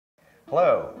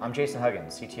Hello, I'm Jason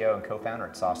Huggins, CTO and co-founder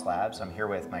at Sauce Labs. I'm here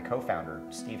with my co-founder,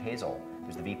 Steve Hazel,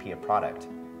 who's the VP of Product.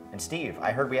 And Steve,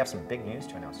 I heard we have some big news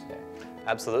to announce today.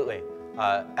 Absolutely.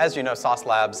 As you know, Sauce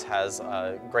Labs has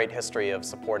a great history of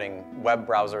supporting web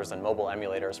browsers and mobile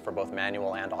emulators for both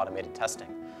manual and automated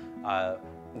testing.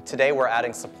 Today we're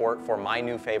adding support for my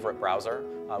new favorite browser,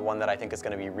 one that I think is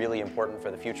going to be really important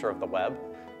for the future of the web,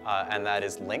 and that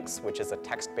is Lynx, which is a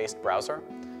text-based browser.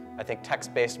 I think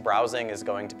text-based browsing is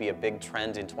going to be a big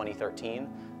trend in 2013,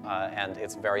 and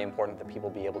it's very important that people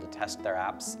be able to test their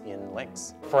apps in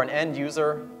Lynx. For an end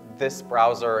user, this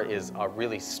browser is a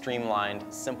really streamlined,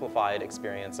 simplified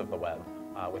experience of the web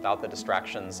without the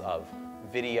distractions of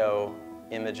video,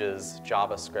 images,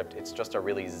 JavaScript. It's just a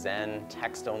really zen,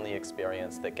 text-only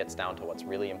experience that gets down to what's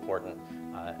really important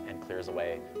and clears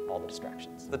away all the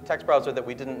distractions. The text browser that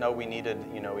we didn't know we needed,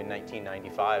 in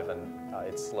 1995, and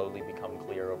it's slowly become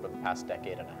clear over the past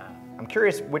decade and a half. I'm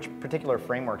curious which particular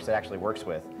frameworks it actually works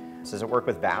with. Does it work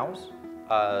with Vows?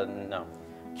 No.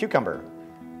 Cucumber?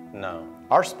 No.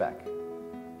 RSpec?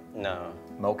 No.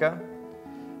 Mocha?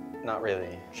 Not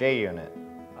really. JUnit?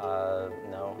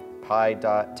 No.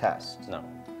 Pi.test? No.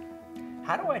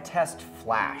 How do I test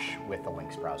Flash with the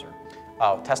Lynx browser?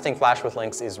 Testing Flash with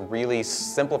Lynx is really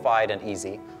simplified and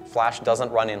easy. Flash doesn't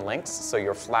run in Lynx, so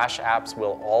your Flash apps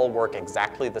will all work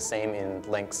exactly the same in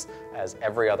Lynx as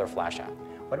every other Flash app.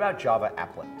 What about Java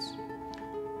applets?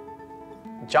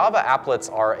 Java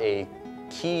applets are a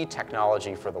key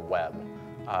technology for the web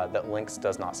that Lynx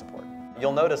does not support.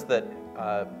 You'll notice that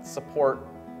support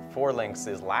for Lynx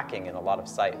is lacking in a lot of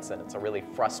sites, and it's a really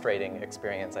frustrating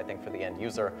experience, I think, for the end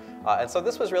user. And so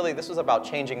this was about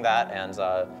changing that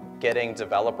and getting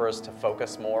developers to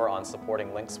focus more on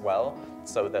supporting Lynx well,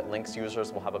 so that Lynx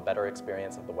users will have a better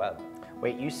experience of the web.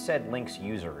 Wait, you said Lynx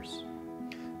users.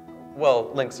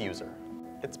 Well, Lynx user.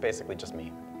 It's basically just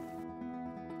me.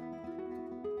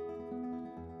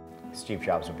 Steve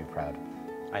Jobs would be proud.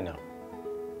 I know.